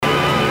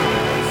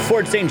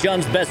Fort St.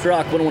 John's Best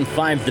Rock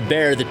 101.5 The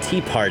Bear, the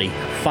Tea Party,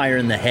 Fire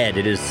in the Head.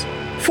 It is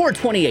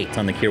 4:28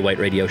 on the Kier White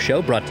Radio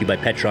Show, brought to you by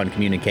Petron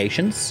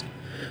Communications.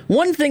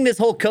 One thing this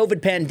whole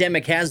COVID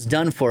pandemic has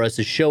done for us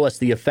is show us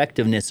the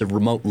effectiveness of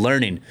remote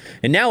learning.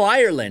 And now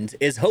Ireland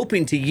is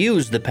hoping to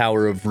use the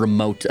power of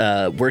remote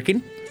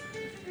working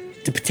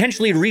to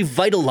potentially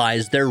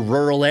revitalize their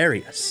rural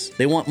areas.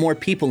 They want more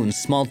people in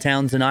small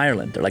towns in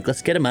Ireland. They're like,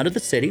 let's get them out of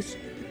the cities,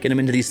 get them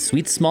into these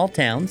sweet small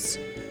towns.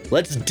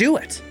 Let's do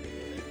it.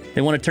 They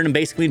want to turn them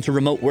basically into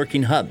remote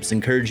working hubs,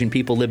 encouraging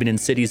people living in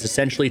cities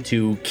essentially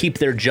to keep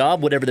their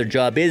job, whatever their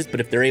job is, but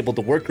if they're able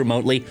to work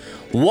remotely,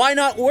 why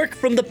not work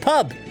from the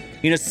pub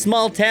in a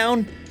small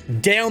town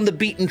down the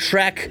beaten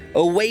track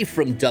away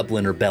from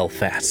Dublin or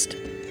Belfast?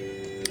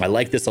 I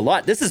like this a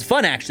lot. This is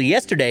fun, actually.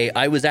 Yesterday,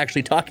 I was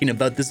actually talking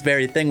about this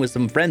very thing with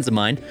some friends of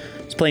mine.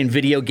 I was playing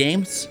video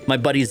games. My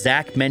buddy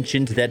Zach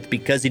mentioned that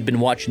because he'd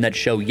been watching that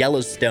show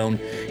Yellowstone,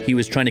 he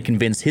was trying to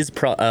convince his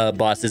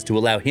bosses to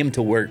allow him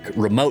to work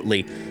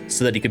remotely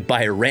so that he could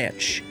buy a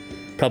ranch.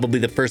 Probably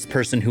the first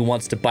person who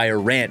wants to buy a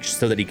ranch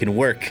so that he can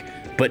work,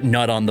 but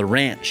not on the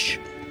ranch.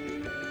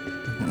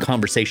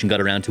 Conversation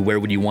got around to where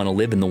would you want to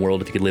live in the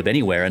world if you could live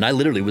anywhere, and I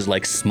literally was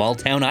like, small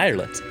town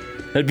Ireland.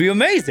 That'd be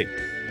amazing.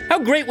 How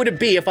great would it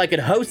be if I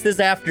could host this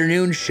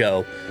afternoon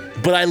show,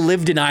 but I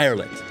lived in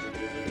Ireland?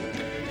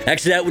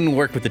 Actually, that wouldn't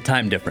work with the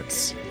time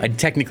difference. I'd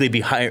technically be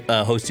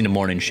hosting a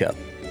morning show.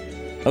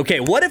 Okay,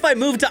 what if I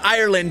moved to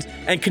Ireland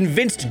and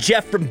convinced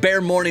Jeff from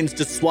Bear Mornings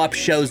to swap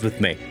shows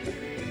with me?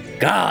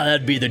 God,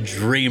 that'd be the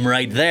dream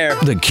right there.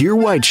 The Kier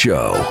White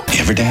Show. You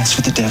ever dance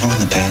with the devil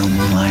in the pale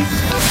moonlight?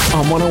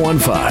 On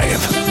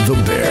 101.5 The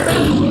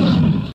Bear.